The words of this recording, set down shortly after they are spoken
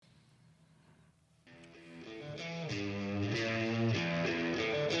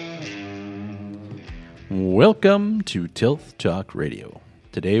Welcome to Tilth Talk Radio.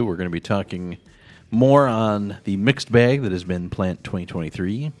 Today we're going to be talking more on the mixed bag that has been Plant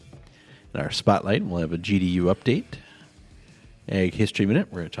 2023. In our spotlight, we'll have a GDU update. Ag History Minute,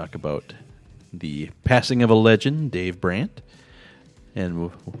 we're going to talk about the passing of a legend, Dave Brandt. And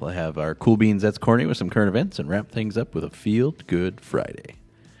we'll have our Cool Beans, That's Corny, with some current events, and wrap things up with a Field Good Friday.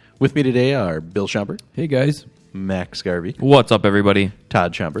 With me today are Bill Schomburg. Hey, guys. Max Garvey. What's up, everybody?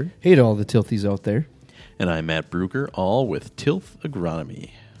 Todd Schomburg. Hey to all the Tilthies out there. And I'm Matt Bruger, all with Tilth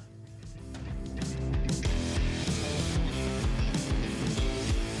Agronomy.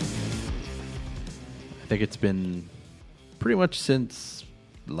 I think it's been pretty much since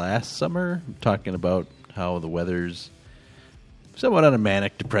last summer, talking about how the weather's somewhat on a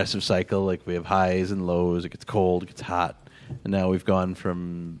manic depressive cycle. Like, we have highs and lows, it gets cold, it gets hot, and now we've gone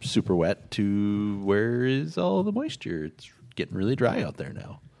from super wet to where is all the moisture? It's getting really dry out there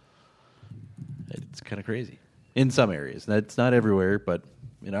now. It's kind of crazy in some areas. That's not everywhere, but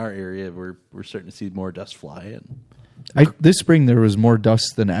in our area, we're starting to see more dust fly. And This spring there was more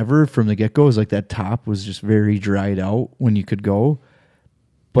dust than ever from the get-go. It was like that top was just very dried out when you could go.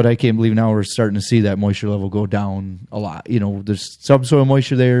 But I can't believe now we're starting to see that moisture level go down a lot. You know, there's subsoil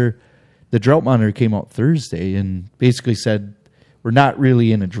moisture there. The drought monitor came out Thursday and basically said we're not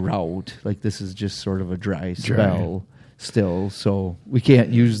really in a drought. Like, this is just sort of a dry spell still. So we can't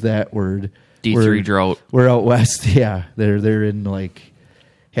use that word. D3 drought. We're out west. Yeah, they're in like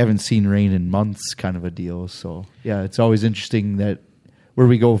haven't seen rain in months kind of a deal. So yeah, it's always interesting that where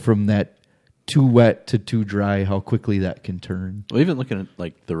we go from that too wet to too dry, how quickly that can turn. well, even looking at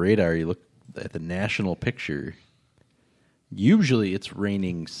like the radar, you look at the national picture. Usually, it's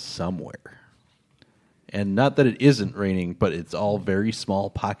raining somewhere, and not that it isn't raining, but it's all very small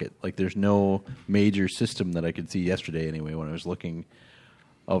pocket. Like, there's no major system that I could see yesterday anyway when I was looking.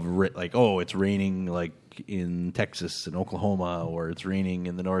 Like, oh, it's raining like in Texas and Oklahoma, or it's raining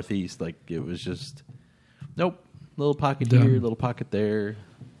in the Northeast. Like, it was just, nope, little pocket here, little pocket there.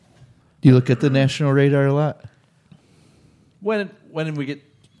 Do you look at the national radar a lot? When we get,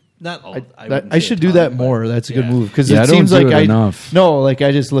 not all, I should do that more. That's a good move because Yeah, it I don't seems do like it enough. No, like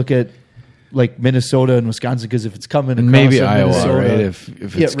I just look at like Minnesota and Wisconsin because if it's coming across Maybe Iowa, Minnesota, right?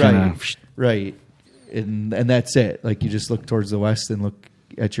 If it's right, and that's it. Like, you just look towards the west and look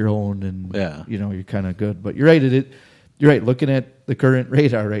at your own, and you know, you're kind of good. But you're right. You're right. Looking at the current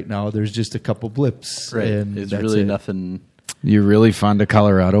radar right now, there's just a couple blips. Right. And it's that's really it. nothing. You're really fond of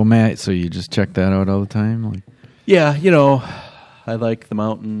Colorado, Matt, so you just check that out all the time? Like, Yeah, you know, I like the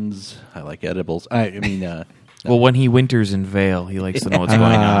mountains. I like edibles. I mean, Well, when he winters in Vail, he likes to know what's going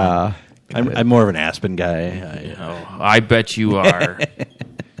on. I'm more of an Aspen guy. I bet you are.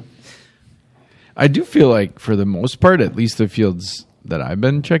 I do feel like, for the most part, at least the fields that I've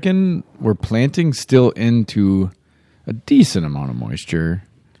been checking, we're planting still into a decent amount of moisture.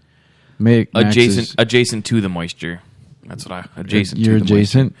 Adjacent to the moisture. That's what adjacent. You're to the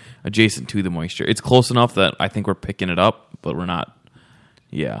adjacent? Moisture. Adjacent to the moisture. It's close enough that I think we're picking it up, but we're not.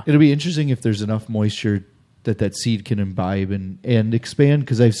 Yeah. It'll be interesting if there's enough moisture that seed can imbibe and expand,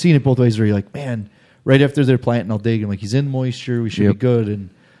 because I've seen it both ways where you're like, man, right after they're planting, I'll dig, and like, he's in moisture, we should be good,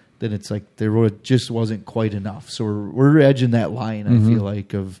 and then it's like there just wasn't quite enough. So we're edging that line, I feel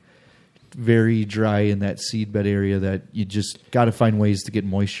like, of very dry in that seed bed area that you just got to find ways to get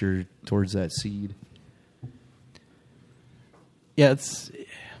moisture towards that seed. Yeah, it's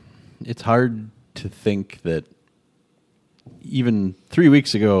hard to think that even 3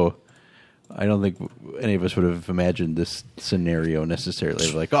 weeks ago, I don't think any of us would have imagined this scenario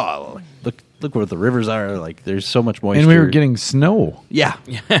necessarily. Like, oh, look where the rivers are. Like, there's so much moisture. and we were getting snow. Yeah.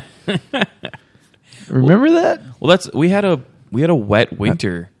 Remember that? Well, we had a wet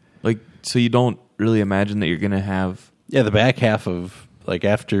winter. Like, so you don't really imagine that you're going to have. Yeah, the back half of, like,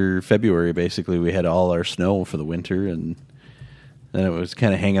 after February, basically, we had all our snow for the winter, and then it was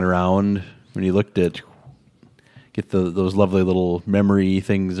kind of hanging around when you looked at, get those lovely little memory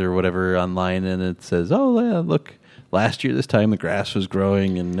things or whatever online, and it says, oh, yeah, look, last year this time the grass was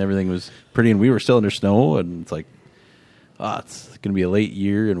growing and everything was pretty, and we were still under snow, and it's like, oh, it's going to be a late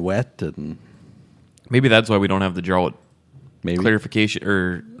year and wet, and Maybe that's why we don't have the drought clarification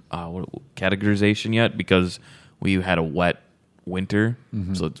or categorization yet, because we had a wet winter,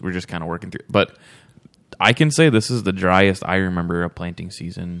 so we're just kind of working through. But I can say this is the driest I remember a planting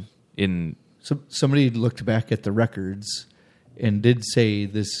season in. So somebody looked back at the records and did say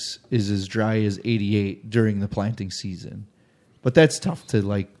this is as dry as 88 during the planting season. But that's tough to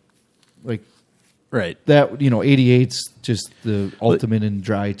like Right. That 88's just the ultimate in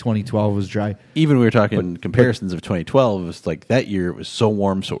dry. 2012 was dry. Even we were talking comparisons of 2012. It was like that year it was so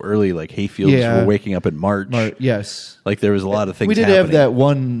warm so early. Like hay fields were waking up in March. Yes. Like there was a lot of things. We did happening. have that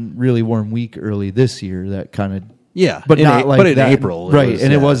one really warm week early this year. That kind of but not like in that, April, right? was,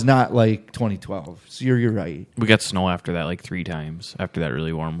 and it was not like 2012. So you're right. We got snow after that like 3 times after that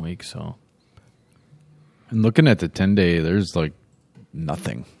really warm week. So, and looking at the 10-day, there's like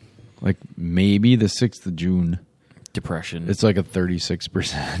nothing. Like maybe the 6th of June. Depression. It's like a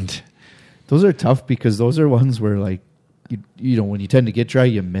 36%. Those are tough because those are ones where like when you tend to get dry,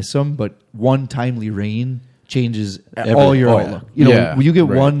 you miss them. But one timely rain changes all your outlook. When you get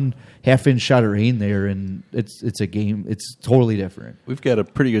one half-inch shot of rain there, and it's a game. It's totally different. We've got a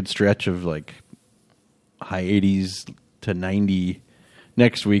pretty good stretch of like high 80s to 90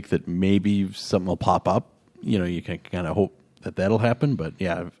 next week that maybe something will pop up. You can kind of hope that'll happen. But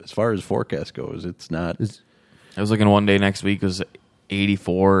yeah, as far as forecast goes, it's not. I was looking one day next week was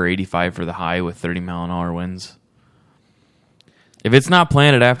 84 or 85 for the high with 30-mile-an-hour winds. If it's not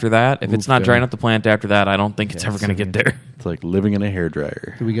planted after that, if it's not dry enough to plant after that, I don't think it's ever going to get there. It's like living in a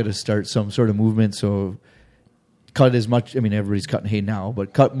hairdryer. We got to start some sort of movement. So cut as much. I mean, everybody's cutting hay now,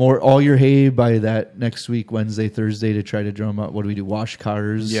 but cut all your hay by that next week, Wednesday, Thursday, to try to drum up. What do we do? Wash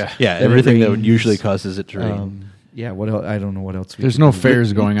cars. Yeah. Everything that usually causes it to rain. What else? I don't know what else. There's no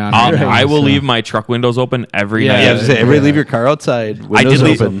fairs going on. I will leave my truck windows open every night. Yeah, everybody leave your car outside. Windows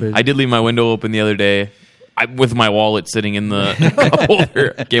open. I did leave my window open the other day. With my wallet sitting in the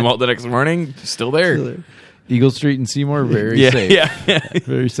holder. Came out the next morning, still there. Eagle Street and Seymour, very safe. Yeah.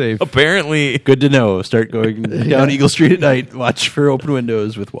 Very safe. Apparently. Good to know. Start going down Eagle Street at night. Watch for open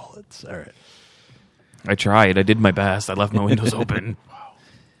windows with wallets. All right. I tried. I did my best. I left my windows open. Wow.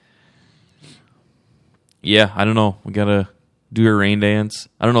 Yeah, I don't know. We got to do a rain dance.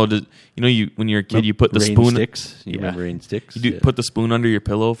 I don't know. When you're a kid, you put the rain spoon. Sticks. You remember rain sticks? You put the spoon under your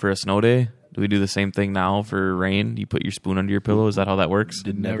pillow for a snow day. Do we do the same thing now for rain? You put your spoon under your pillow. Is that how that works?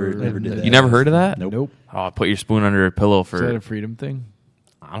 Never did that. You never heard of that? Nope. Oh, put your spoon under a pillow for. Is that a freedom thing?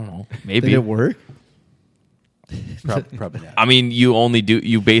 I don't know. Maybe. Did it work? Probably not. I mean,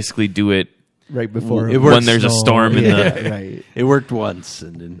 you basically do it right before when there's a storm in the. Right. It worked once,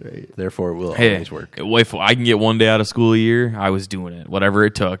 and therefore it will always work. If I can get one day out of school a year, I was doing it, whatever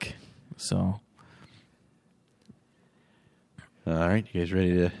it took. So. All right, you guys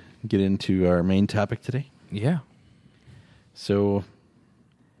ready to get into our main topic today? Yeah. So,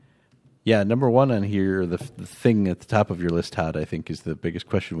 number one on here, the thing at the top of your list, Todd, I think is the biggest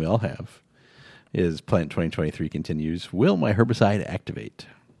question we all have, is Plant 2023 continues. Will my herbicide activate?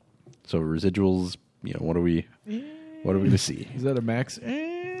 So residuals, what are we going to see? Is that a max?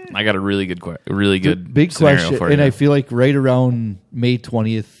 I got a really good big scenario question, for you. and I feel like right around May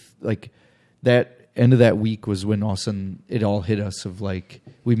 20th, like that end of that week was when all of a sudden it all hit us of like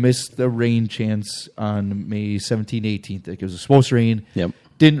we missed the rain chance on May 17th, 18th. Like it was supposed to rain,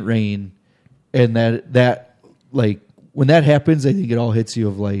 didn't rain, and that like when that happens, I think it all hits you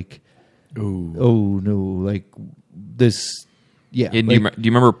of like, oh no, like this. Yeah. Do you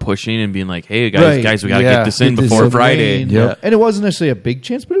remember pushing and being like, "Hey guys, we got to get this in before Friday"? Yeah. And it wasn't necessarily a big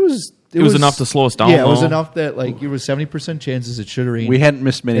chance, but it was enough to slow us down. Yeah, it was enough that like it was 70% chances it should have rained. We hadn't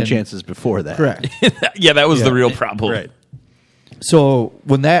missed many chances before that. Correct. Yeah, that was the real problem. Right. So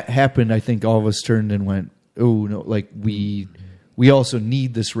when that happened, I think all of us turned and went, "Oh no!" Like we also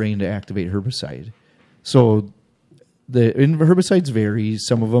need this rain to activate herbicide. So the herbicides vary.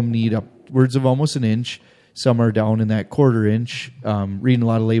 Some of them need upwards of almost an inch. Some are down in that quarter inch. Reading a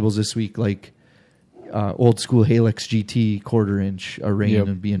lot of labels this week, like old school Halix GT quarter inch rain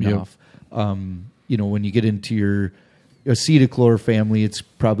would be enough. When you get into your acetochlor family, it's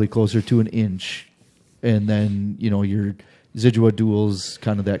probably closer to an inch, and then your Zidua duals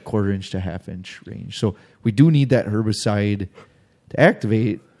kind of that quarter inch to half inch range. So we do need that herbicide to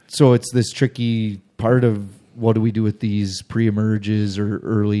activate. So it's this tricky part of what do we do with these pre-emerges or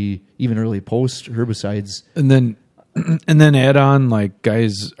early post herbicides, and then add on like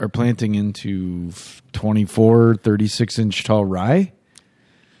guys are planting into 24, 36 inch tall rye.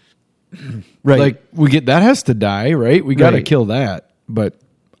 Right. Like we get that has to die, right? We got to kill that. But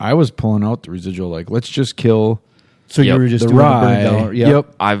I was pulling out the residual. Like let's just kill. So you were just the doing rye. The burn down.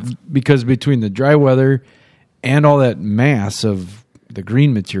 Yep. Because between the dry weather and all that mass of the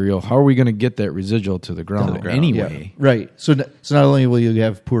green material, how are we going to get that residual to the ground anyway? Yeah. Right. So not only will you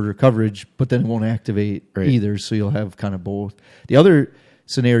have poorer coverage, but then it won't activate either. So you'll have kind of both. The other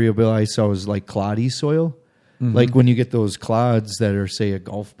scenario, Bill, I saw was like cloddy soil. Mm-hmm. Like when you get those clods that are, say, a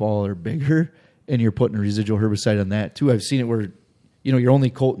golf ball or bigger, and you're putting a residual herbicide on that too. I've seen it where you're only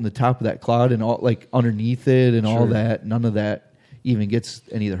coating the top of that clod and all like underneath it and all that. None of that even gets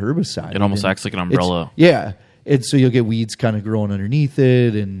any of the herbicide. It almost acts like an umbrella. And so you'll get weeds kind of growing underneath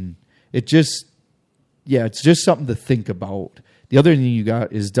it, and it's just something to think about. The other thing you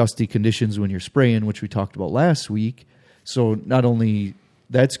got is dusty conditions when you're spraying, which we talked about last week. So not only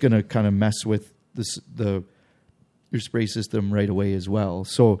that's going to kind of mess with your spray system right away as well.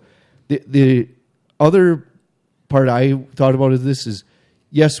 So the other part I thought about of this is,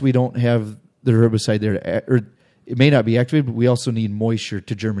 yes, we don't have the herbicide there, or it may not be activated, but we also need moisture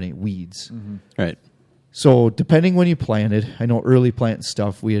to germinate weeds. Mm-hmm. Right. So depending when you planted, I know early plant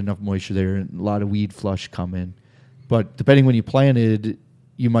stuff, we had enough moisture there and a lot of weed flush coming. But depending when you planted,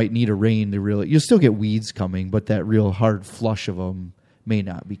 you might need a rain to really, you'll still get weeds coming, but that real hard flush of them may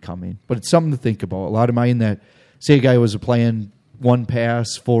not be coming. But it's something to think about. A lot of mine that, say a guy was playing one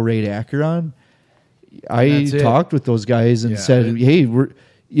pass, full rate Acheron, I talked with those guys and said, hey,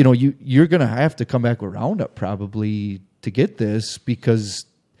 you're going to have to come back with Roundup probably to get this, because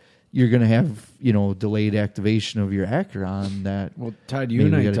you're going to have, delayed activation of your Acheron. That well, Todd, you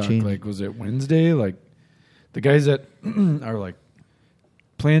and I talked like, was it Wednesday? Like the guys that are like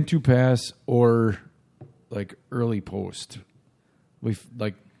plan to pass or like early post. We've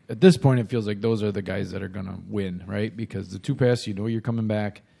like at this point, it feels like those are the guys that are going to win, right? Because the 2-pass, you're coming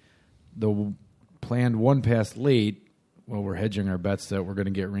back. The planned 1-pass late, well, we're hedging our bets that we're going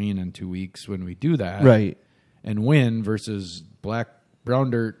to get rain in 2 weeks when we do that. Right. And win versus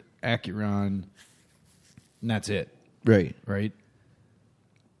brown dirt, Acheron, and that's it. Right. Right?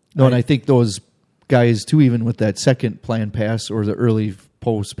 No, and I think those guys, too, even with that second planned pass or the early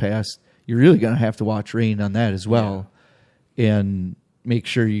post pass, you're really going to have to watch rain on that as well. Yeah. And make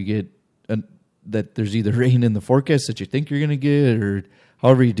sure you get that there's either rain in the forecast that you think you're going to get, or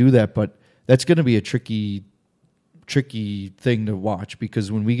however you do that. But that's going to be a tricky thing to watch,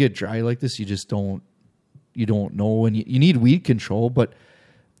 because when we get dry like this, you don't know, and you need weed control. But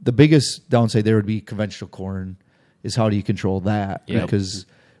the biggest downside there would be conventional corn. Is how do you control that? Yep. Because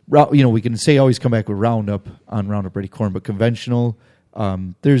we can say always come back with Roundup on Roundup Ready corn, but conventional,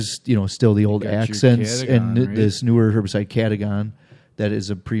 there's still the old accents and this newer herbicide Catagon that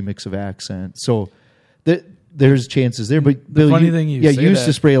is a premix of accent. So there's chances there. But Bill, funny thing you used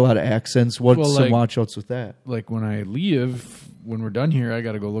to spray a lot of accents. What's some watch outs with that? Like when I leave, when we're done here, I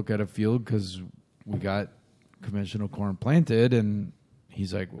got to go look at a field because we got conventional corn planted, and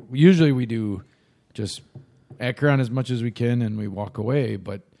he's like, usually we do just Acheron as much as we can and we walk away.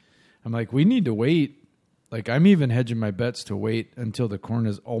 But I'm like, we need to wait. Like I'm even hedging my bets to wait until the corn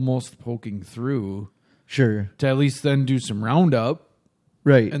is almost poking through. Sure. To at least then do some Roundup.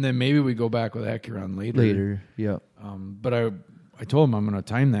 Right. And then maybe we go back with Acheron later. Yeah. But I told him I'm going to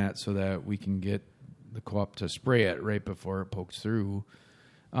time that so that we can get the co-op to spray it right before it pokes through.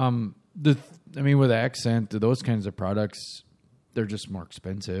 With accent, those kinds of products, they're just more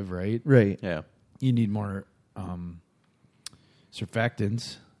expensive, right? Right. Yeah. You need more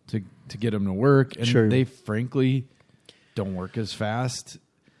surfactants to get them to work, and they frankly don't work as fast.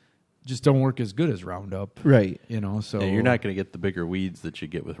 Just don't work as good as Roundup, right? So you're not going to get the bigger weeds that you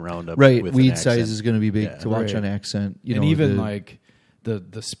get with Roundup, right? With weed size is going to be big to watch on accent, and even like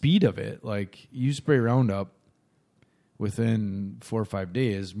the speed of it. Like you spray Roundup within 4 or 5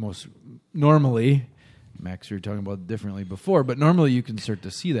 days. Most normally, Max, you were talking about it differently before, but normally you can start to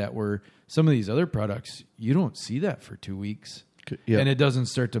see that. Where some of these other products, you don't see that for 2 weeks. Yep. And it doesn't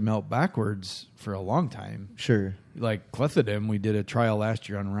start to melt backwards for a long time. Sure. Like clethodim, we did a trial last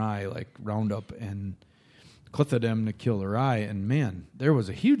year on rye, like Roundup and clethodim to kill the rye, and man, there was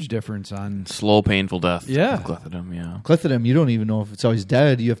a huge difference on slow, painful death. Yeah, with clethodim. Yeah, clethodim. You don't even know if it's always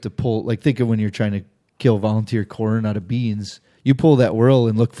dead. You have to pull. Like think of when you're trying to kill volunteer corn out of beans. You pull that whirl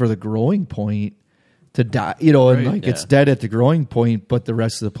and look for the growing point to die. And it's dead at the growing point, but the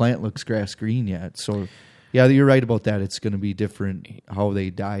rest of the plant looks grass green yet. So. Yeah, you're right about that. It's going to be different how they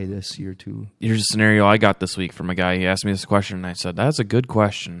die this year, too. Here's a scenario I got this week from a guy. He asked me this question, and I said, that's a good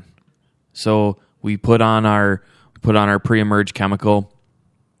question. So we put on our pre-emerge chemical,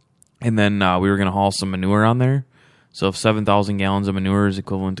 and then we were going to haul some manure on there. So if 7,000 gallons of manure is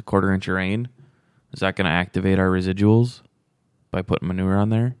equivalent to 1/4 inch of rain, is that going to activate our residuals by putting manure on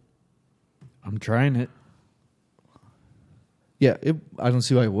there? I'm trying it. Yeah, I don't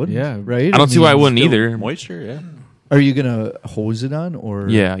see why it wouldn't. Yeah, right. I don't see why I wouldn't either. Moisture, yeah. Are you gonna hose it on, or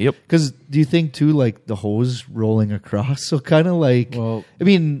yeah, yep? Because do you think too, like the hose rolling across, so kind of like? Well, I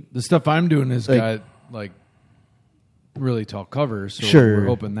mean, the stuff I'm doing has got like really tall covers. So sure, we're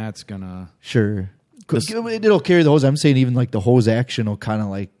hoping that's gonna it'll carry the hose. I'm saying even like the hose action will kind of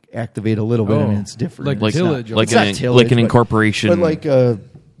like activate a little bit. I mean, it's different. Like tillage. Like tillage, an incorporation. but like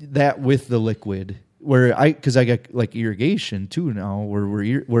that with the liquid. Where because I got like irrigation too now, where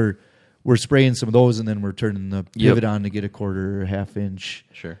we're spraying some of those, and then we're turning the pivot on to get a quarter or half inch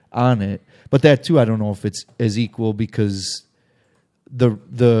on it. But that too, I don't know if it's as equal because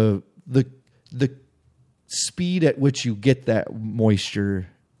the speed at which you get that moisture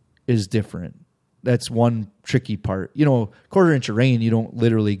is different. That's one tricky part. You know, quarter inch of rain you don't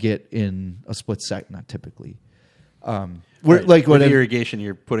literally get in a split second, not typically. Right. Like with irrigation,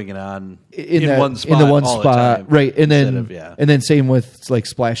 you're putting it on in one spot, in the one all spot, the time, right? And then same with like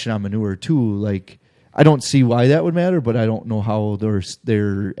splashing on manure too. Like I don't see why that would matter, but I don't know how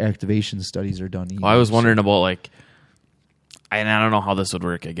their activation studies are done either. Well, I was wondering about like, and I don't know how this would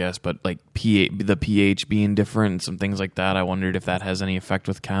work, I guess, but like the pH being different and some things like that. I wondered if that has any effect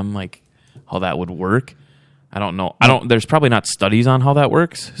with chem, like how that would work. I don't know. There's probably not studies on how that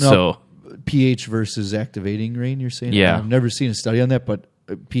works. No. So pH versus activating rain, you're saying? Yeah. I've never seen a study on that, but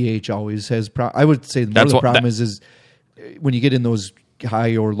pH always has I would say the problem is when you get in those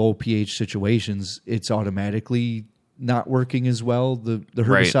high or low pH situations, it's automatically not working as well, the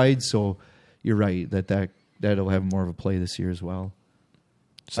herbicide. Right. So you're right that'll have more of a play this year as well.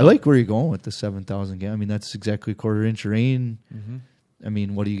 So, I like where you're going with the 7,000 gallon. I mean, that's exactly quarter inch rain. Mm-hmm. I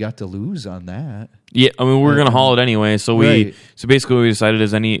mean, what do you got to lose on that? Yeah, I mean, we're going to haul it anyway. So basically what we decided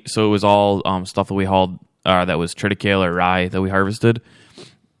is it was all stuff that we hauled that was triticale or rye that we harvested.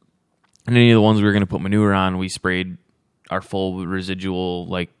 And any of the ones we were going to put manure on, we sprayed our full residual,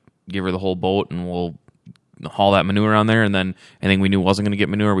 like give her the whole boat, and we'll haul that manure on there. And then anything we knew wasn't going to get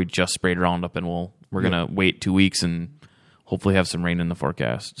manure, we just sprayed Roundup, and we're going to wait 2 weeks and hopefully have some rain in the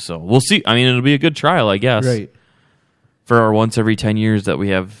forecast. So we'll see. I mean, it'll be a good trial, I guess. Right. For our once every 10 years that we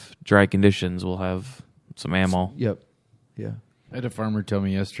have dry conditions, we'll have some ammo. Yep. Yeah. I had a farmer tell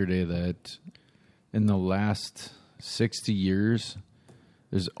me yesterday that in the last 60 years,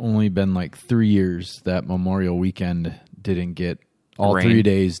 there's only been like 3 years that Memorial Weekend didn't get, all rain. 3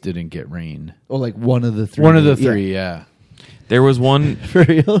 days didn't get rain. Oh, like one of the three. One of the three, yeah. There was one, for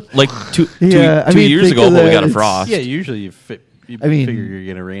real? like two years ago, but we got a frost. Yeah, usually you figure you're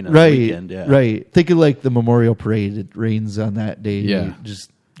going to rain on the right, weekend. Yeah. Right. Think of like the Memorial Parade. It rains on that day. Yeah.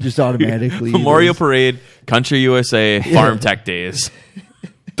 Just automatically. Memorial Parade, Country USA, Farm Tech Days.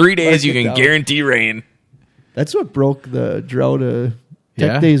 3 days you can guarantee rain. That's what broke the drought.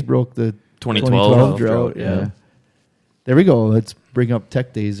 Tech Days broke the 2012 drought. Yeah. There we go. Let's bring up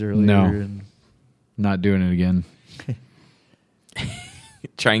Tech Days earlier. No. Not doing it again.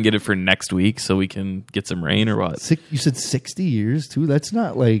 Try and get it for next week so we can get some rain or what? You said 60 years too? That's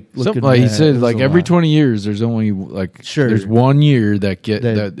not like looking like he said, like every 20 years there's only like there's 1 year that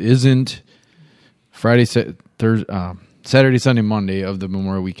isn't Friday, Saturday, Sunday, Monday of the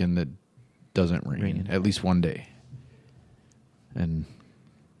Memorial Weekend that doesn't rain at least one day. And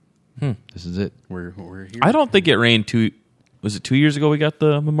this is it. We're here. I don't think it rained was it 2 years ago we got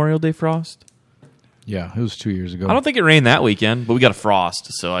the Memorial Day frost? Yeah, it was 2 years ago. I don't think it rained that weekend, but we got a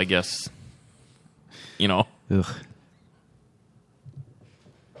frost, so I guess, Ugh.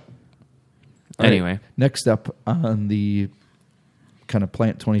 Anyway. Right. Next up on the kind of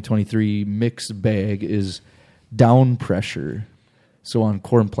Plant 2023 mixed bag is down pressure. So on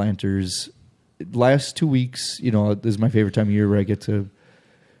corn planters, last 2 weeks, this is my favorite time of year where I get to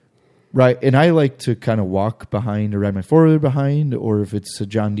ride, and I like to kind of walk behind or ride my four-wheeler behind, or if it's a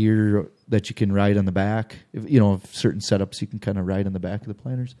John Deere that you can ride on the back. If certain setups you can kind of ride on the back of the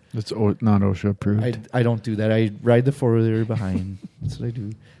planters. That's not OSHA approved. I don't do that. I ride the four-wheeler behind. That's what I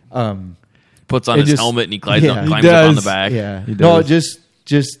do. Puts on his helmet and he climbs up on the back. Yeah. No, just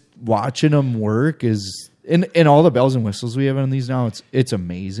watching them work is, and all the bells and whistles we have on these now, it's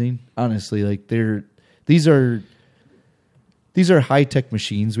amazing. Honestly, like these are high-tech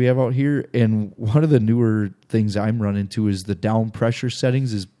machines we have out here, and one of the newer things I'm running into is the down pressure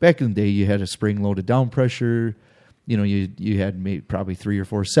settings. Is back in the day, you had a spring-loaded down pressure. You had probably 3 or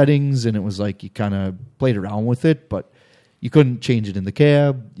 4 settings, and it was like you kind of played around with it, but you couldn't change it in the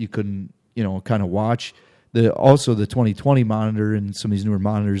cab. You couldn't, kind of watch. Also, the 2020 monitor and some of these newer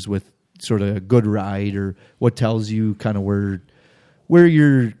monitors with sort of a good ride or what tells you kind of where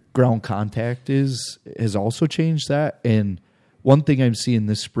your ground contact is has also changed that. And one thing I'm seeing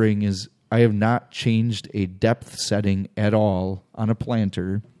this spring is I have not changed a depth setting at all on a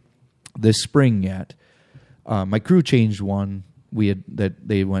planter this spring yet. My crew changed one.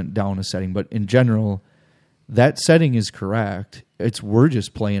 They went down a setting, but in general, that setting is correct. We're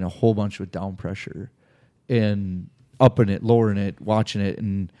just playing a whole bunch with down pressure and upping it, lowering it, watching it,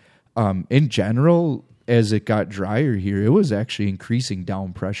 and in general, as it got drier here, it was actually increasing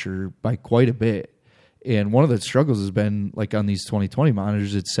down pressure by quite a bit. And one of the struggles has been like on these 2020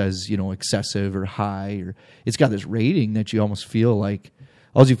 monitors, it says, excessive or high, or it's got this rating that you almost feel like,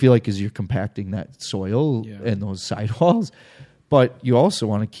 all you feel like is you're compacting that soil and those sidewalls. But you also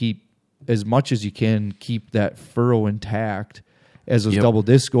want to keep, as much as you can, keep that furrow intact as those double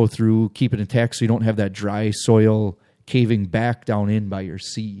discs go through, keep it intact so you don't have that dry soil caving back down in by your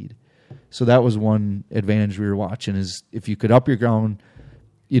seed. So that was one advantage we were watching, is if you could up your ground,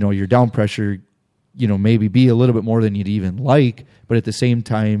 your down pressure, maybe be a little bit more than you'd even like, but at the same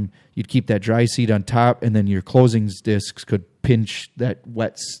time, you'd keep that dry seed on top, and then your closing discs could pinch that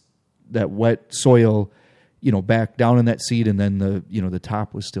wet soil, back down in that seed, and then the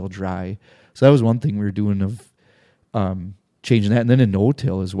top was still dry. So that was one thing we were doing of changing that, and then in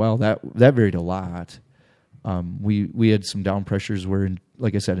no-till as well. That varied a lot. We had some down pressures where,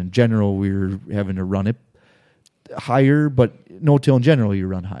 like I said, in general, we were having to run it higher, but no-till in general, you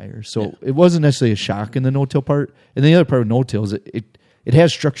run higher. So it wasn't necessarily a shock in the no-till part. And the other part of no-till is it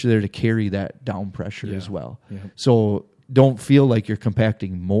has structure there to carry that down pressure as well. Yeah. So don't feel like you're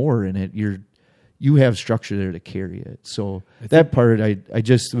compacting more in it. You have structure there to carry it. So that part I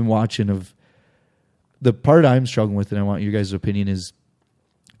just been watching of the part I'm struggling with, and I want your guys' opinion, is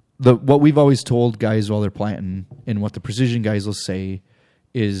what we've always told guys while they're planting, and what the precision guys will say,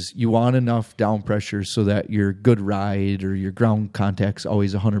 is you want enough down pressure so that your good ride or your ground contact's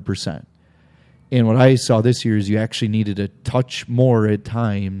always 100%. And what I saw this year is you actually needed a touch more at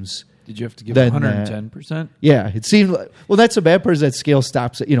times. Did you have to give 110%? Yeah, it seemed like, well, that's the bad part, is that scale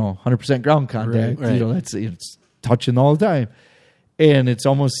stops at 100% ground contact. Right. That's it's touching all the time, and it's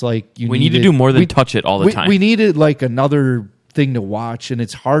almost like we need to do more than touch it all the time. We needed like another thing to watch, and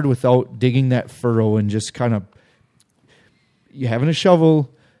it's hard without digging that furrow and just kind of you having a shovel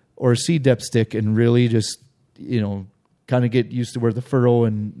or a seed depth stick and really just kind of get used to where the furrow,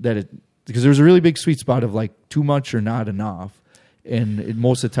 and that it, because there's a really big sweet spot of like too much or not enough, and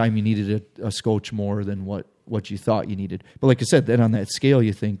most of the time you needed a scotch more than what you thought you needed. But like I said, then on that scale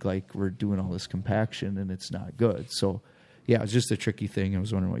you think like we're doing all this compaction and it's not good. So yeah, it's just a tricky thing. I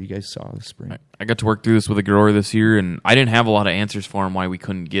was wondering what you guys saw this spring. I got to work through this with a grower this year, and I didn't have a lot of answers for him why we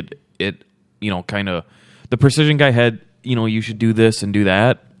couldn't get it, kind of, the precision guy had, you should do this and do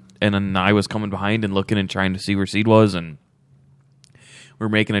that, and then I was coming behind and looking and trying to see where seed was, and we're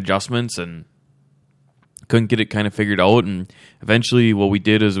making adjustments and couldn't get it kind of figured out. And eventually what we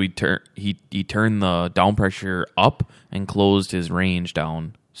did is he turned the down pressure up and closed his range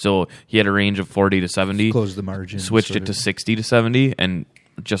down. So he had a range of 40 to 70. Closed the margin. Switched it to 60 to 70, and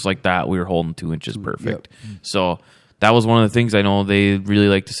just like that, we were holding 2 inches perfect. Yep. So that was one of the things I know they really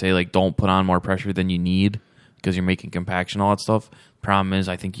like to say, like, don't put on more pressure than you need because you're making compaction, all that stuff. Problem is,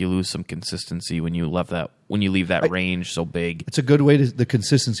 I think you lose some consistency when you leave that range so big. It's a good way to, the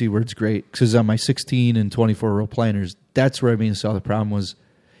consistency word's great, because on my 16 and 24 row planters, that's where I saw the problem was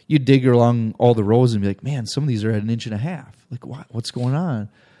you dig along all the rows and be like, man, some of these are at 1.5 inches. Like, what's going on?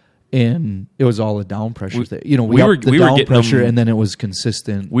 And it was all the down pressure thing. We were down pressure, and then it was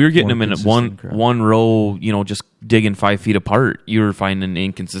consistent. We were getting them in one row, just digging 5 feet apart. You were finding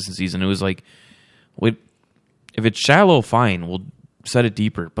inconsistencies, and it was like, wait, if it's shallow, fine, we'll set it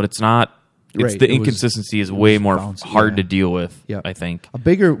deeper. But it's not. It's the inconsistency is way more hard to deal with. Yeah. I think a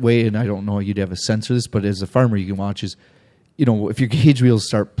bigger way, and I don't know, you'd have a sense of this, but as a farmer, you can watch is, if your gauge wheels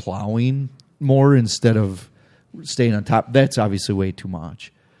start plowing more instead of staying on top, that's obviously way too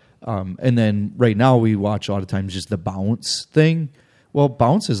much. And then right now we watch a lot of times just the bounce thing. Well,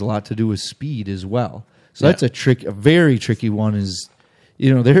 bounce has a lot to do with speed as well. So that's a very tricky one is,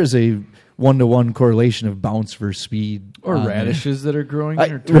 there's a 1-to-1 correlation of bounce versus speed. Or radishes that are growing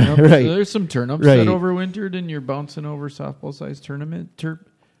or turnips. Right. So there's some turnips that overwintered and you're bouncing over softball-sized turnips.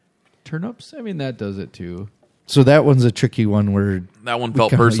 That does it too. So that one's a tricky one where... That one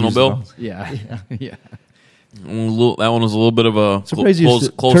felt personal, Bill? Yeah. That one was a little bit of a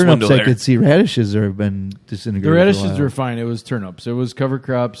close turnips window there. I could see. Radishes have been disintegrated. The radishes were fine. It was turnips. It was cover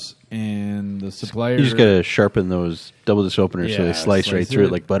crops, and the supplier... You just got to sharpen those double disc openers so they slice right through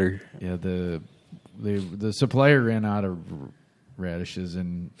it like butter. Yeah, the supplier ran out of radishes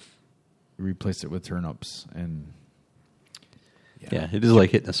and replaced it with turnips. And yeah, it is like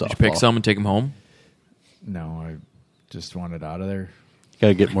hitting a softball. Did you pick some and take them home? No, I just wanted out of there. Got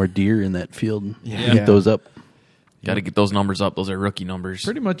to get more deer in that field and eat those up. Got to get those numbers up. Those are rookie numbers.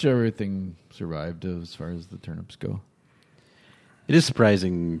 Pretty much everything survived as far as the turnips go. It is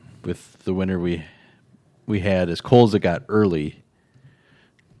surprising with the winter we had, as cold as it got early,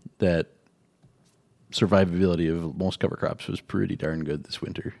 that survivability of most cover crops was pretty darn good this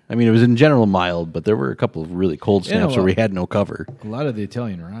winter. I mean, it was in general mild, but there were a couple of really cold snaps where we had no cover. A lot of the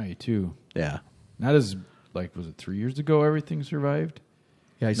Italian rye, too. Yeah. Not as, was it 3 years ago everything survived?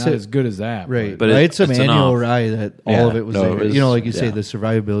 Yeah, Not as good as that. Right. But I had some annual enough. rye that all of it was there. was, like you say, the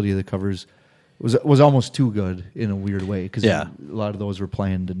survivability of the covers was almost too good in a weird way because a lot of those were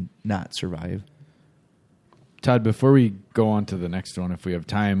planned to not survive. Todd, before we go on to the next one, if we have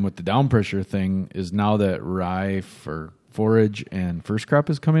time, with the down pressure thing, is now that rye for forage and first crop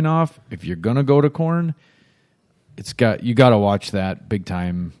is coming off, if you're going to go to corn, you got to watch that big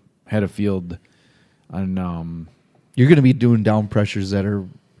time head of field. And you're going to be doing down pressures that are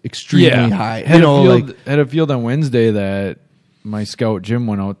extremely high. Head of field on Wednesday that my scout Jim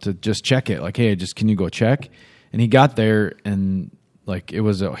went out to just check it. Like, hey, can you go check? And he got there and it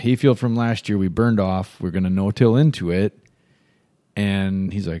was a hayfield from last year we burned off. We're going to no-till into it.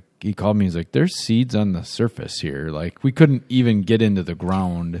 And he called me. He's like, there's seeds on the surface here. Like, we couldn't even get into the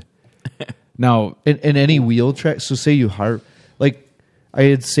ground. Now, in any wheel track, so say you I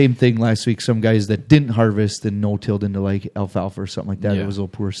had the same thing last week. Some guys that didn't harvest and no-tilled into alfalfa or something like that. Yeah. It was a little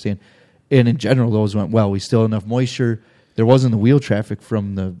poor stand. And in general, those went well. We still had enough moisture. There wasn't the wheel traffic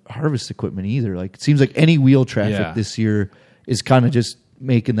from the harvest equipment either. It seems like any wheel traffic this year is kind of just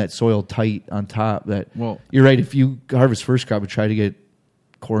making that soil tight on top. You're right. If you harvest first crop and try to get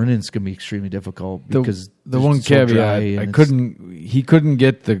corn in, it's going to be extremely difficult because the one caveat he couldn't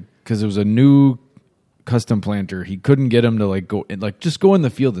get because it was a new custom planter. He couldn't get him to go just go in the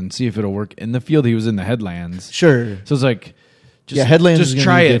field and see if it'll work. In the field, he was in the headlands. Sure. So it's headlands. Just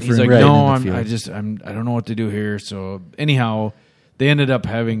try it. He's like, right, no, I don't know what to do here. So anyhow, they ended up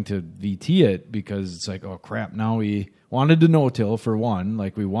having to VT it because it's oh crap. Now we wanted to no-till for one,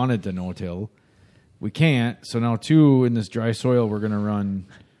 we wanted to no-till. We can't. So now two, in this dry soil, we're going to run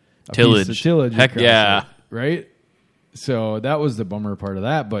tillage. Heck yeah. It, right? So that was the bummer part of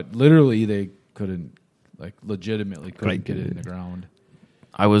that. But literally, they couldn't, legitimately couldn't get it in the ground.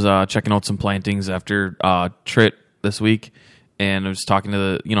 I was checking out some plantings after Trit this week, and I was talking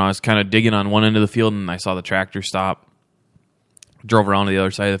to I was kind of digging on one end of the field, and I saw the tractor stop. Drove around to the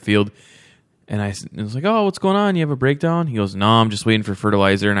other side of the field. And I was like, oh, what's going on? You have a breakdown? He goes, no, I'm just waiting for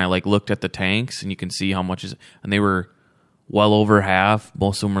fertilizer. And I looked at the tanks, and you can see how much is. And they were well over half.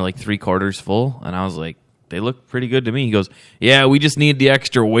 Most of them were 3/4 full. And I was like, they look pretty good to me. He goes, yeah, we just need the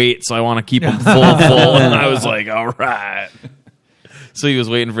extra weight, so I want to keep them full. And I was like, all right. So he was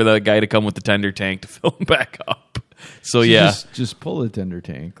waiting for the guy to come with the tender tank to fill them back up. So yeah, just pull the tender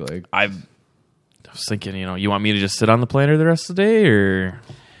tank. I was thinking, you want me to just sit on the planter the rest of the day, or?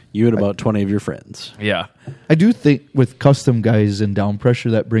 You and about 20 of your friends. Yeah. I do think with custom guys and down pressure,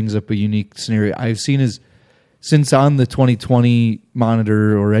 that brings up a unique scenario I've seen is since on the 2020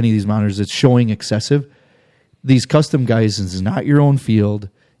 monitor or any of these monitors that's showing excessive, these custom guys, since it's not your own field,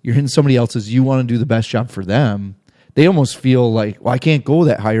 you're in somebody else's, you want to do the best job for them. They almost feel I can't go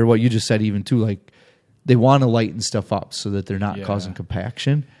that high, or what you just said even too, they want to lighten stuff up so that they're not causing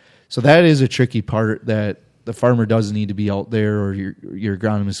compaction. So that is a tricky part that the farmer doesn't need to be out there, or your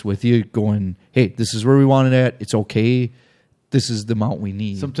agronomist with you going, hey, this is where we want it at. It's okay. This is the amount we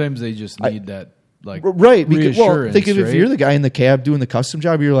need. Sometimes they just need that right. Reassurance, Think of if you're the guy in the cab doing the custom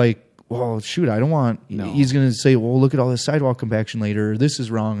job, you're like, well, shoot, I don't want. No. He's going to say, well, look at all this sidewall compaction later. Or this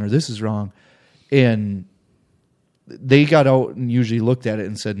is wrong, or this is wrong, and they got out and usually looked at it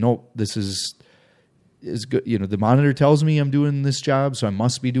and said, nope, this is good. The monitor tells me I'm doing this job, so I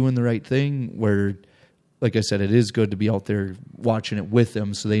must be doing the right thing. Where, like I said, it is good to be out there watching it with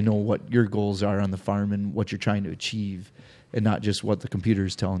them so they know what your goals are on the farm and what you're trying to achieve, and not just what the computer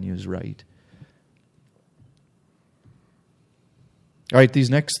is telling you is right. All right,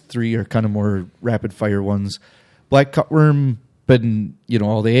 these next three are kind of more rapid-fire ones. Black cutworm, been,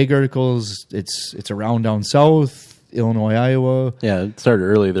 all the ag articles. It's around down south, Illinois, Iowa. Yeah, it started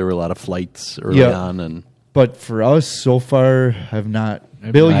early. There were a lot of flights early on. But for us, so far, have not.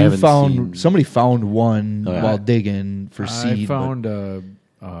 Bill, somebody found one while digging for seed. I found or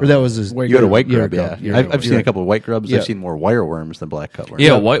that was you had a white grub, yeah. I've seen a couple of white grubs. I've seen more wireworms than black cutworms.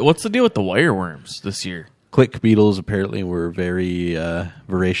 Yeah, what's the deal with the wireworms this year? Click beetles apparently were very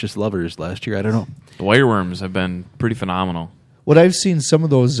voracious lovers last year. I don't know. The wireworms have been pretty phenomenal. What I've seen, some of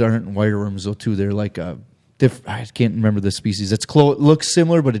those aren't wireworms though too. They're like I can't remember the species. It looks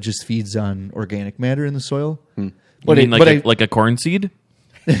similar, but it just feeds on organic matter in the soil. But like a corn seed?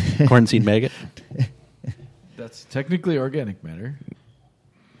 Corn seed maggot? That's technically organic matter.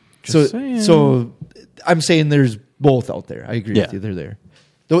 So I'm saying there's both out there. I agree with you. They're there.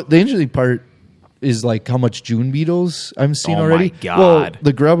 The interesting part, is like how much June beetles I'm seeing Oh, my already. God. Well,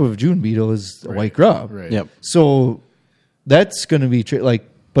 the grub of June beetle is a white grub. Right. Yep. So that's going to be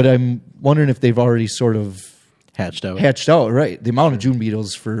but I'm wondering if they've already sort of Hatched out. right? The amount of June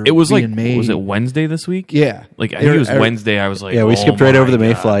beetles for It was being like, May. was it Wednesday this week? Yeah. Like, I think it was Wednesday. I was like, Yeah, we skipped right over the my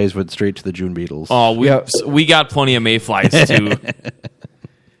God. mayflies, went straight to the June beetles. Oh, Yeah. we got plenty of mayflies, too.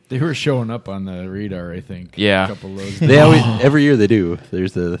 They were showing up on the radar, I think. Yeah. A couple of those. They always every year they do.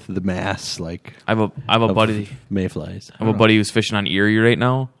 There's the mass like I have a buddy. mayflies. I have a buddy who's fishing on Erie right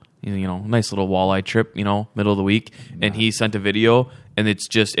now. You know, nice little walleye trip. You know, middle of the week, and he sent a video, and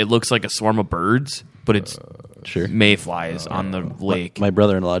it looks like a swarm of birds, but it's Sure. mayflies on the lake. My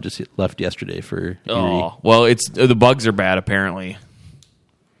brother-in-law just left yesterday for Erie. Oh, well, it's the bugs are bad apparently.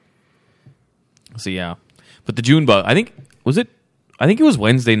 So yeah, but the June bug. I think it was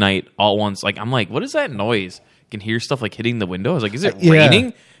Wednesday night all at once. Like I'm like, what is that noise? I can hear stuff like hitting the window. I was like, is it Yeah. raining?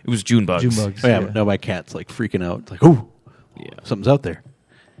 It was June bugs. June bugs. Oh, yeah, but no, my cat's like freaking out. It's like, oh, Yeah, something's out there.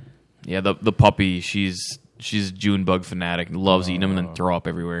 yeah. The puppy, she's June bug fanatic. Loves eating them and then throw up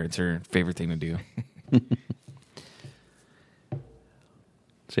everywhere. It's her favorite thing to do.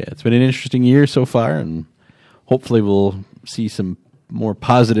 So yeah, it's been an interesting year so far, and hopefully we'll see some more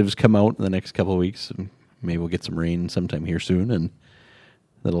positives come out in the next couple of weeks. Maybe we'll get some rain sometime here soon, and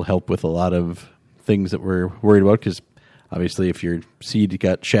that'll help with a lot of things that we're worried about, because obviously if your seed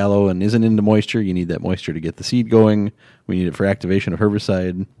got shallow and isn't into moisture, you need that moisture to get the seed going. We need it for activation of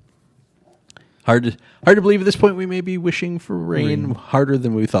herbicide. Hard to believe at this point we may be wishing for rain harder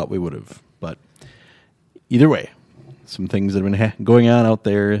than we thought we would have. But either way, some things that have been going on out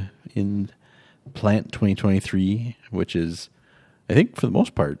there in Plant 2023, which is, I think, for the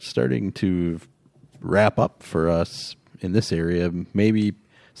most part, starting to wrap up for us in this area. Maybe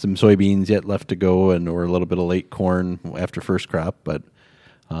some soybeans yet left to go, or a little bit of late corn after first crop. But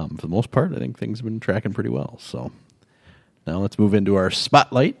for the most part, I think things have been tracking pretty well. So now let's move into our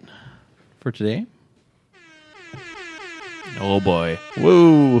spotlight for today. Oh boy.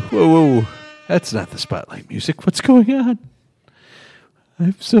 Whoa, whoa, whoa. That's not the spotlight music. What's going on?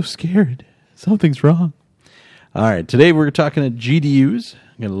 I'm so scared. Something's wrong. All right, today we're talking to GDUs.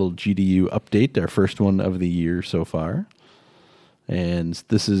 Got a little GDU update, our first one of the year so far. And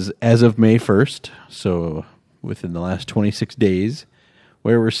this is as of May 1st, so within the last 26 days.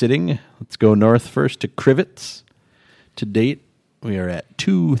 Where we're sitting, let's go north first to Crivets. To date, we are at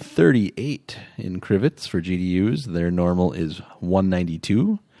 238 in Crivets for GDUs. Their normal is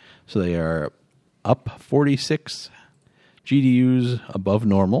 192, so they are up 46 GDUs above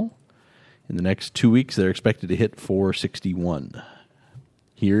normal. In the next 2 weeks, they're expected to hit 461.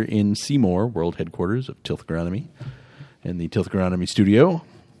 Here in Seymour, world headquarters of Tilth Agronomy and the Tilth Agronomy studio.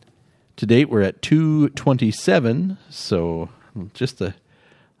 To date, we're at 227, so just a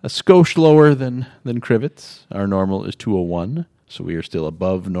skosh lower than Crivets. Our normal is 201, so we are still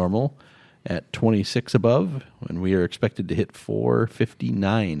above normal at 26 above, and we are expected to hit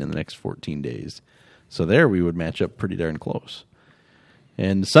 459 in the next 14 days. So there we would match up pretty darn close.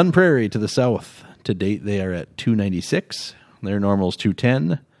 And Sun Prairie to the south, to date they are at 296. Their normal is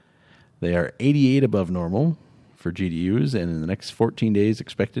 210. They are 88 above normal for GDUs, and in the next 14 days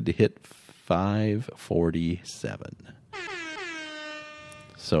expected to hit 547.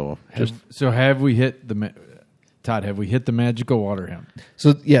 So have we hit the Todd? Have we hit the magical water hemp?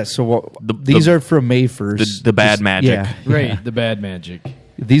 So yeah, these are from May 1st. The bad magic. Yeah, Right, the bad magic.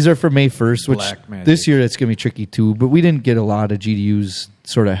 these are from May 1st, which Black magic. this year that's going to be tricky too. But we didn't get a lot of GDUs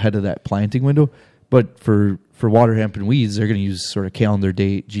sort of ahead of that planting window. But for water hemp and weeds, they're going to use sort of calendar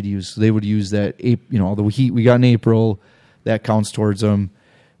date GDUs. So they would use that, the heat we got in April, that counts towards them.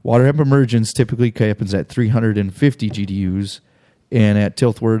 Water hemp emergence typically happens at 350 GDUs. And at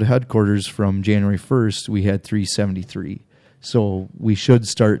Tilthward headquarters from January 1st, we had 373. So we should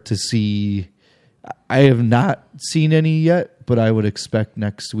start to see. I have not seen any yet, but I would expect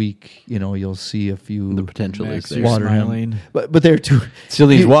next week, you'll see a few. the potential is Max, there. you're water hemp. smiling. But they're too. Still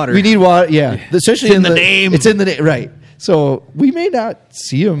needs water. We need water, yeah. Especially It's in the name. It's in the name, right. So we may not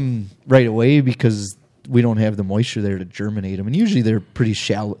see them right away because we don't have the moisture there to germinate them. And usually they're pretty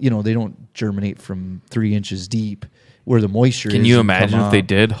shallow. They don't germinate from 3 inches deep. Where the moisture is. Can you and come imagine if out. they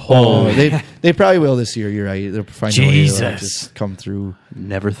did? Oh, they probably will this year. You're right. They'll find a way to Jesus. just come through.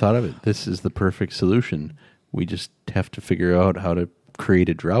 Never thought of it. This is the perfect solution. We just have to figure out how to create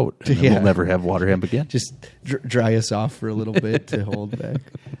a drought, and then Yeah. we'll never have water hemp again. Just dry us off for a little bit to hold back.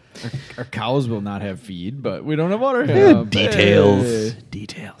 Our cows will not have feed, but we don't have water hemp. Details. Hey.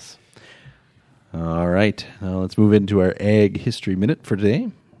 Details. All right. Now let's move into our Ag History Minute for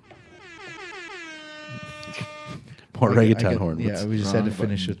today. More reggaeton horn. Yeah, we just had to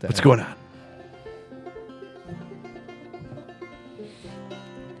finish with that. What's going on?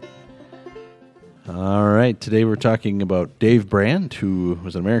 All right, today we're talking about Dave Brandt, who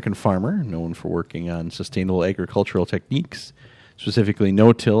was an American farmer known for working on sustainable agricultural techniques, specifically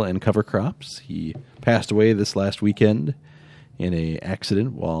no-till and cover crops. He passed away this last weekend in an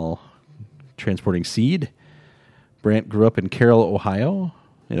accident while transporting seed. Brandt grew up in Carroll, Ohio,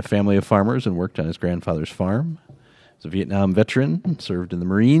 in a family of farmers and worked on his grandfather's farm. He's a Vietnam veteran, served in the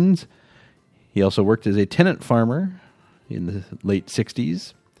Marines. He also worked as a tenant farmer in the late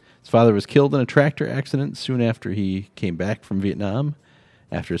 60s. His father was killed in a tractor accident soon after he came back from Vietnam.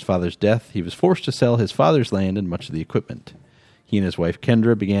 After his father's death, he was forced to sell his father's land and much of the equipment. He and his wife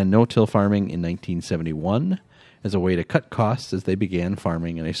Kendra began no-till farming in 1971 as a way to cut costs as they began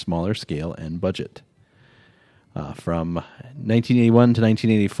farming on a smaller scale and budget. From 1981 to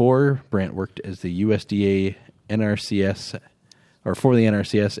 1984, Brandt worked as the USDA NRCS, or for the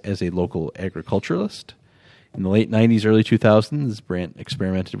NRCS as a local agriculturalist. In the late 90s, early 2000s, Brandt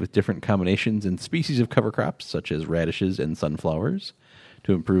experimented with different combinations and species of cover crops, such as radishes and sunflowers,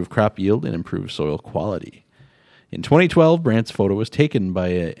 to improve crop yield and improve soil quality. In 2012, Brandt's photo was taken by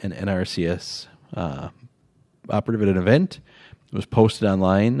an NRCS operative at an event. It was posted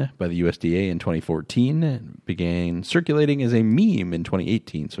online by the USDA in 2014 and began circulating as a meme in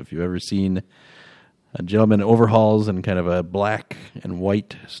 2018. So if you've ever seen a gentleman in overalls and kind of a black and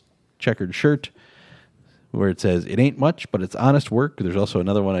white checkered shirt, where it says, "It ain't much, but it's honest work." There's also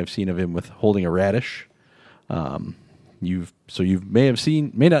another one I've seen of him with holding a radish. You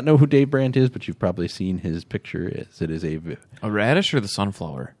may not know who Dave Brandt is, but you've probably seen his picture. As it is a radish or the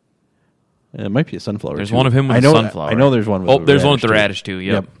sunflower? It might be a sunflower. There's too. one of him with a sunflower. I know there's one with. Oh, there's one with the radish too.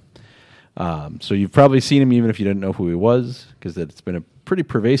 Yep. So you've probably seen him even if you didn't know who he was, because it's been a pretty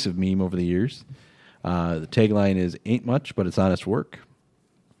pervasive meme over the years. The tagline is "Ain't much, but it's honest work."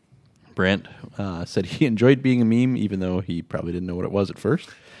 Brandt said he enjoyed being a meme, even though he probably didn't know what it was at first.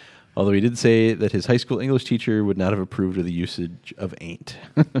 Although he did say that his high school English teacher would not have approved of the usage of "ain't."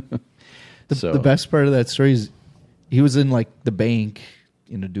 The best part of that story is he was in like the bank,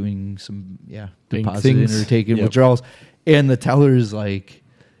 doing some depositing or taking withdrawals, and the teller is like,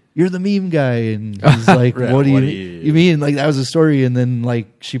 "You're the meme guy," and he's like, Right, what do you mean? Like that was a story, and then like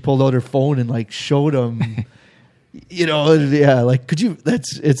she pulled out her phone and like showed him. Like could you?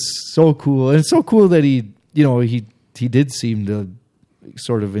 It's so cool, and it's so cool that he did seem to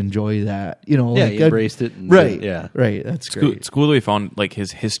sort of enjoy that. He embraced it. Right. That's great. It's cool that we found like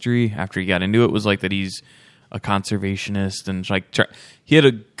his history after he got into it was like that he's a conservationist and like he had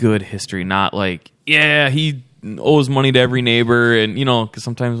a good history, not like he owes money to every neighbor, and because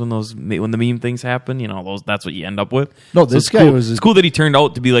sometimes when the meme things happen, that's what you end up with. No, this guy cool. was. It's cool that he turned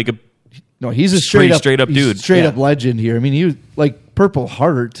out to be like a. No, he's a straight up dude. Straight up legend here. I mean, he was like Purple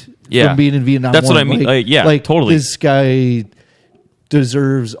Heart from being in Vietnam. That's what I mean. Totally. This guy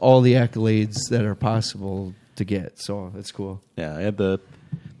deserves all the accolades that are possible to get. So that's cool. Yeah, I had the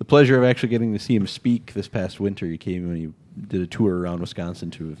pleasure of actually getting to see him speak this past winter. He came when he did a tour around Wisconsin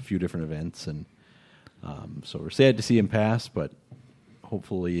to a few different events, and so we're sad to see him pass, but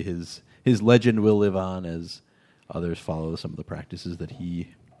hopefully his legend will live on as others follow some of the practices that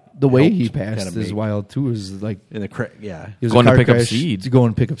he. The way he passed is wild too. Is like in the he was going to pick up seed. To go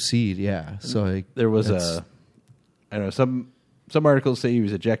and pick up seed. Yeah. So like, there was some articles say he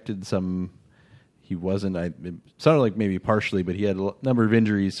was ejected. Some he wasn't. It sounded like maybe partially, but he had a number of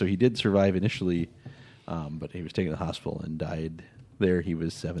injuries, so he did survive initially. But he was taken to the hospital and died there. He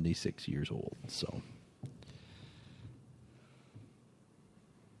was 76 years old. So.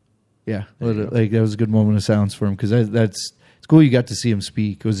 Yeah, like that was a good moment of silence for him because that's. It's cool you got to see him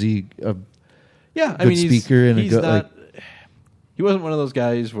speak. Was he a good speaker? He wasn't one of those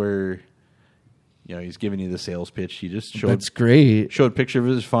guys where, he's giving you the sales pitch. He just showed. That's great. Showed a picture of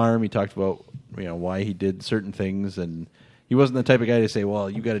his farm. He talked about why he did certain things, and he wasn't the type of guy to say, "Well,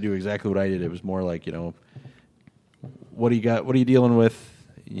 you got to do exactly what I did." It was more like, what do you got? What are you dealing with?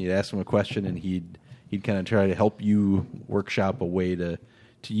 You'd ask him a question, and he'd kind of try to help you workshop a way to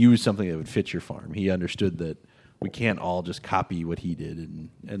use something that would fit your farm. He understood that. We can't all just copy what he did,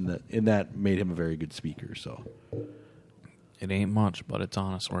 and that made him a very good speaker. So it ain't much, but it's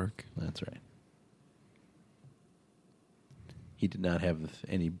honest work. That's right. He did not have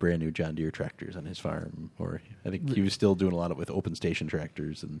any brand new John Deere tractors on his farm, or I think he was still doing a lot with open station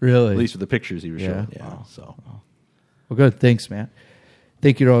tractors, and really, at least with the pictures he was showing. Yeah. Wow. So, well, good. Thanks, Matt.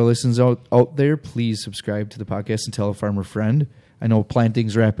 Thank you to all our listeners out there. Please subscribe to the podcast and tell a farmer friend. I know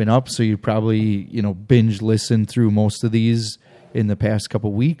planting's wrapping up, so you probably, binge listen through most of these in the past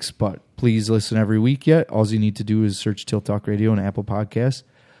couple weeks, but please listen every week yet. All you need to do is search Till Talk Radio and Apple Podcasts.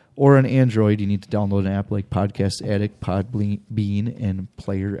 Or on Android, you need to download an app like Podcast Addict, Podbean, and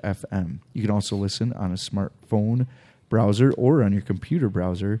Player FM. You can also listen on a smartphone browser or on your computer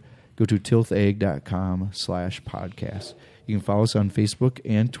browser. Go to tilthag.com/podcast. You can follow us on Facebook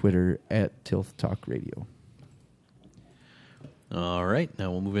and Twitter at Tilth Talk Radio. All right,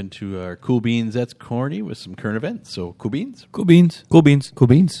 now we'll move into our Cool Beans. That's Corny with some current events. So, Cool Beans? Cool beans. Cool beans. Cool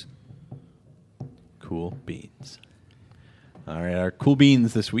beans. Cool Beans. All right, our Cool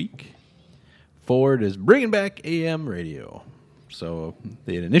Beans this week. Ford is bringing back AM radio. So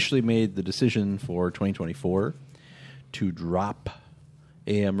they had initially made the decision for 2024 to drop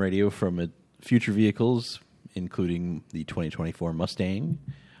AM radio from future vehicles, including the 2024 Mustang.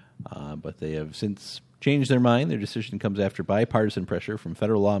 But they have since changed their mind. Their decision comes after bipartisan pressure from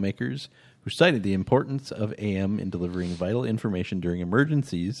federal lawmakers who cited the importance of AM in delivering vital information during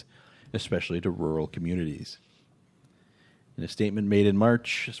emergencies, especially to rural communities. In a statement made in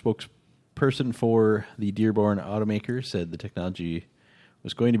March, a spokesperson for the Dearborn automaker said the technology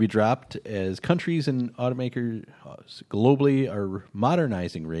was going to be dropped as countries and automakers globally are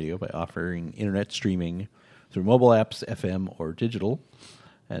modernizing radio by offering internet streaming through mobile apps, FM, or digital.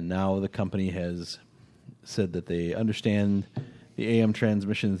 And now the company has said that they understand the AM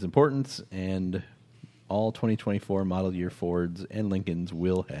transmission's importance, and all 2024 model year Fords and Lincolns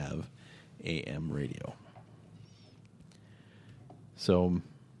will have AM radio. So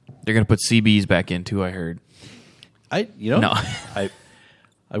They're going to put CBs back in too, I heard. No.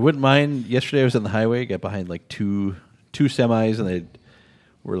 I wouldn't mind. Yesterday I was on the highway, got behind like two semis, and they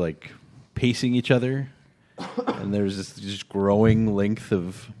were like pacing each other, and there's this just growing length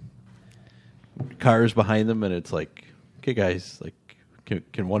of cars behind them, and it's like, okay, guys, like,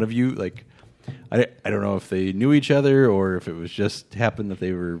 can one of you, like, I don't know if they knew each other or if it was just happened that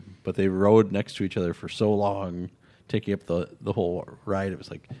they rode next to each other for so long, taking up the whole ride. It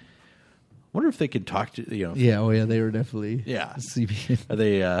was like, I wonder if they could talk to, Yeah, they were definitely CB. Are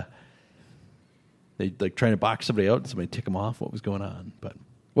they like trying to box somebody out and somebody tick them off? What was going on? But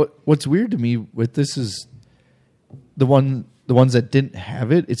what's weird to me with this is the ones that didn't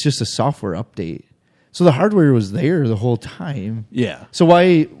have it, it's just a software update. So the hardware was there the whole time. Yeah. So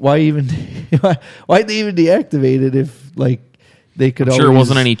why even why'd they even deactivate it if like they could? I'm sure it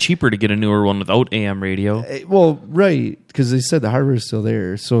wasn't any cheaper to get a newer one without AM radio. Well, right, because they said the hardware is still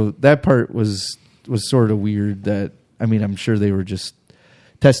there. So that part was sort of weird. That I'm sure they were just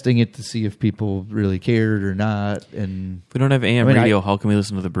testing it to see if people really cared or not. And if we don't have AM radio, how can we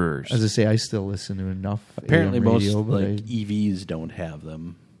listen to the Brewers? As I say, I still listen to enough. Apparently, AM most radio, EVs don't have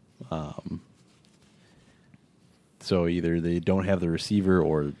them. So either they don't have the receiver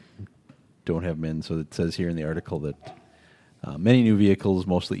or don't have them in. So it says here in the article that many new vehicles,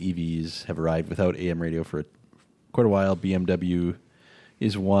 mostly EVs, have arrived without AM radio for quite a while. BMW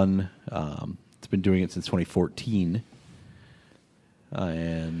is one. It's been doing it since 2014.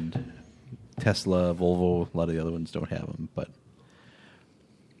 And Tesla, Volvo, a lot of the other ones don't have them. But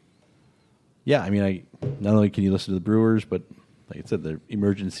yeah, not only can you listen to the Brewers, but like I said, in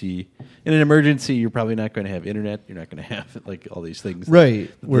an emergency, you're probably not going to have internet. You're not going to have like all these things, right?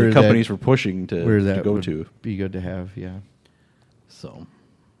 Where the companies were pushing to go to. Be good to have, yeah. So,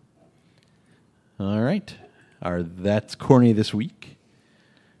 all right, that's Corny this week.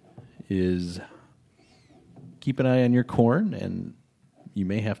 Is keep an eye on your corn, and you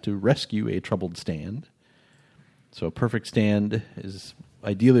may have to rescue a troubled stand. So, a perfect stand is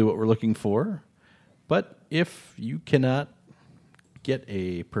ideally what we're looking for, but if you cannot get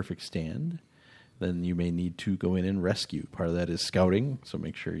a perfect stand, then you may need to go in and rescue. Part of that is scouting, so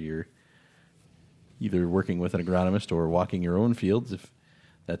make sure you're either working with an agronomist or walking your own fields if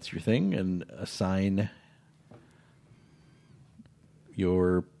that's your thing, and assign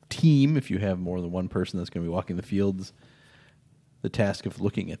your team, if you have more than one person that's going to be walking the fields, the task of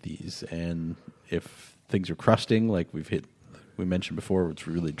looking at these. And if things are crusting, like we mentioned before, it's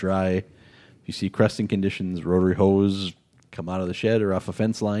really dry, if you see crusting conditions, rotary hose come out of the shed or off a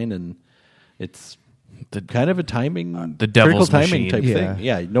fence line, and it's kind of a timing, the devil's critical timing machine type thing.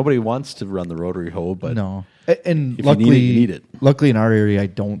 Yeah, nobody wants to run the rotary hoe, but no. And if luckily, you need it. Luckily, in our area, I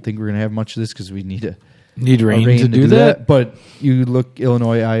don't think we're going to have much of this because we need rain to do that. But you look,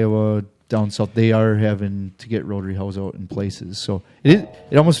 Illinois, Iowa, down south, they are having to get rotary hoes out in places. So it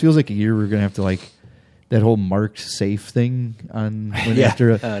almost feels like a year we're going to have to like that whole marked safe thing on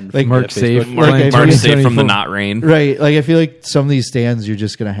after like marked safe, marked safe from the not rain, right? Like I feel like some of these stands you're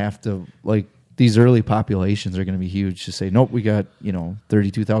just going to have to like these early populations are going to be huge to say nope, we got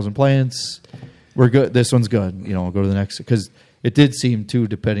 32,000 plants, we're good. This one's good. Go to the next, because it did seem too,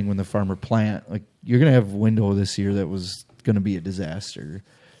 depending when the farmer plant, like you're going to have a window this year that was going to be a disaster.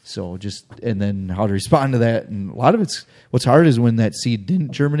 So and then how to respond to that. And a lot of what's hard is when that seed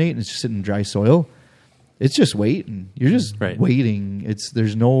didn't germinate and it's just sitting in dry soil. It's just waiting. You're just waiting. It's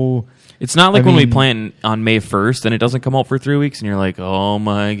not like when we plant on May 1st and it doesn't come out for 3 weeks and you're like, oh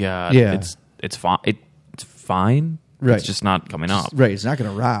my God. Yeah. It's fine. It's fine. Right. It's just not coming up. Right. It's not going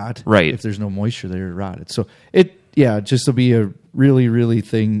to rot. Right. If there's no moisture there, it rotted. So just will be a really, really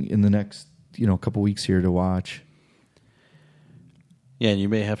thing in the next, couple weeks here to watch. Yeah, and you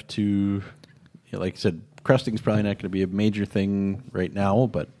may have to, like I said, crusting is probably not going to be a major thing right now,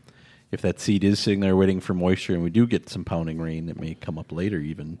 but if that seed is sitting there waiting for moisture and we do get some pounding rain, it may come up later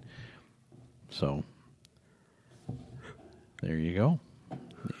even. So there you go.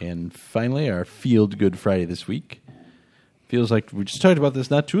 And finally, our Field Good Friday this week. Feels like we just talked about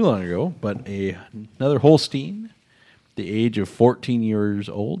this not too long ago, but another Holstein, the age of 14 years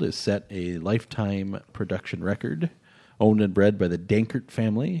old, has set a lifetime production record. Owned and bred by the Dankert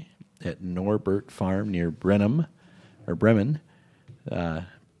family at Norbert Farm near Bremen.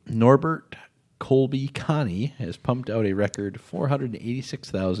 Norbert Colby Connie has pumped out a record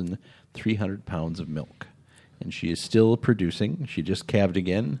 486,300 pounds of milk. And she is still producing. She just calved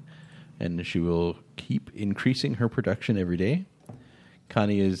again, and she will keep increasing her production every day.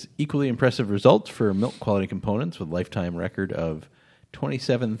 Connie is equally impressive results for milk quality components with a lifetime record of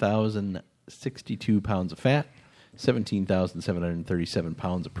 27,062 pounds of fat, 17,737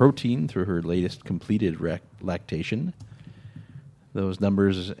 pounds of protein through her latest completed lactation. Those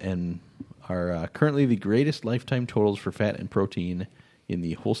numbers are currently the greatest lifetime totals for fat and protein in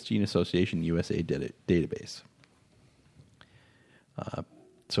the Holstein Association USA database.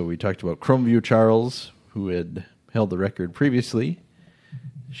 So we talked about Chromeview Charles, who had held the record previously.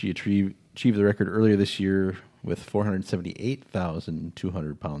 She achieved the record earlier this year with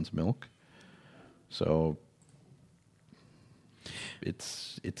 478,200 pounds of milk. So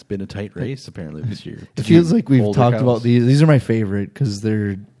it's been a tight race apparently this year. It feels like we've talked about these. These are my favorite because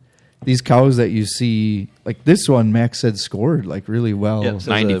they're these cows that you see. Like this one, Max said scored like really well. Yep,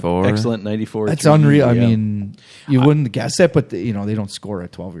 94, excellent 94. That's unreal. I mean, you wouldn't guess that, but they don't score a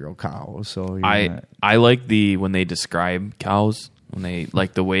 12-year-old cow. So I like when they describe cows. When they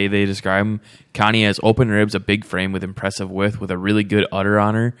like the way they describe them. Connie has open ribs, a big frame with impressive width, with a really good udder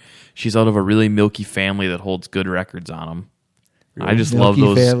on her. She's out of a really milky family that holds good records on them. Really? I just love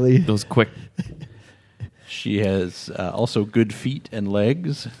those quick. She has also good feet and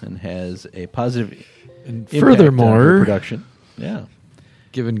legs, and has a positive impact furthermore, on her production. Yeah,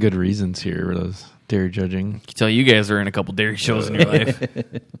 given good reasons here for those dairy judging. I can tell you guys are in a couple dairy shows in your life.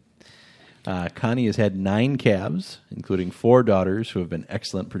 Connie has had 9 calves, including 4 daughters who have been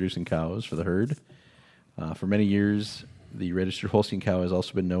excellent producing cows for the herd. For many years, the registered Holstein cow has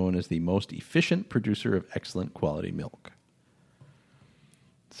also been known as the most efficient producer of excellent quality milk.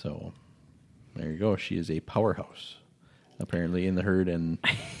 So, there you go. She is a powerhouse, apparently, in the herd, and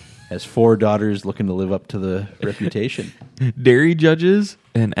has 4 daughters looking to live up to the reputation. Dairy judges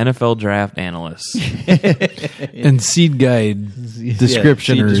and NFL draft analysts. And seed guide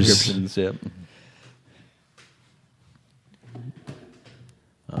descriptioners. Seed descriptions, yep.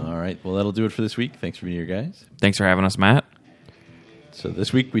 All right. Well, that'll do it for this week. Thanks for being here, guys. Thanks for having us, Matt. So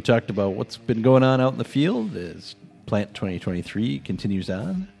this week we talked about what's been going on out in the field as Plant 2023 continues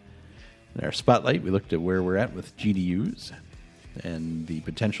on. In our spotlight, we looked at where we're at with GDUs and the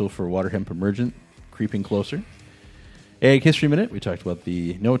potential for water hemp emergent creeping closer. Ag History Minute, we talked about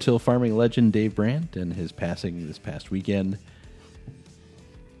the no-till farming legend Dave Brandt and his passing this past weekend.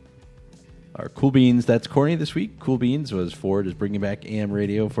 Our Cool Beans, That's Corny this week. Cool Beans was Ford is bringing back AM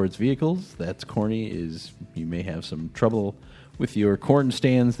radio for its vehicles. That's Corny is you may have some trouble with your corn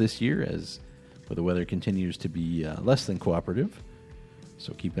stands this year as the weather continues to be less than cooperative.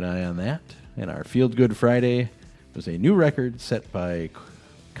 So keep an eye on that. And our Field Good Friday was a new record set by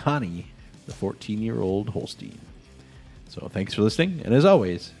Connie, the 14-year-old Holstein. So thanks for listening, and as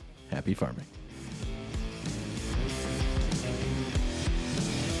always, happy farming.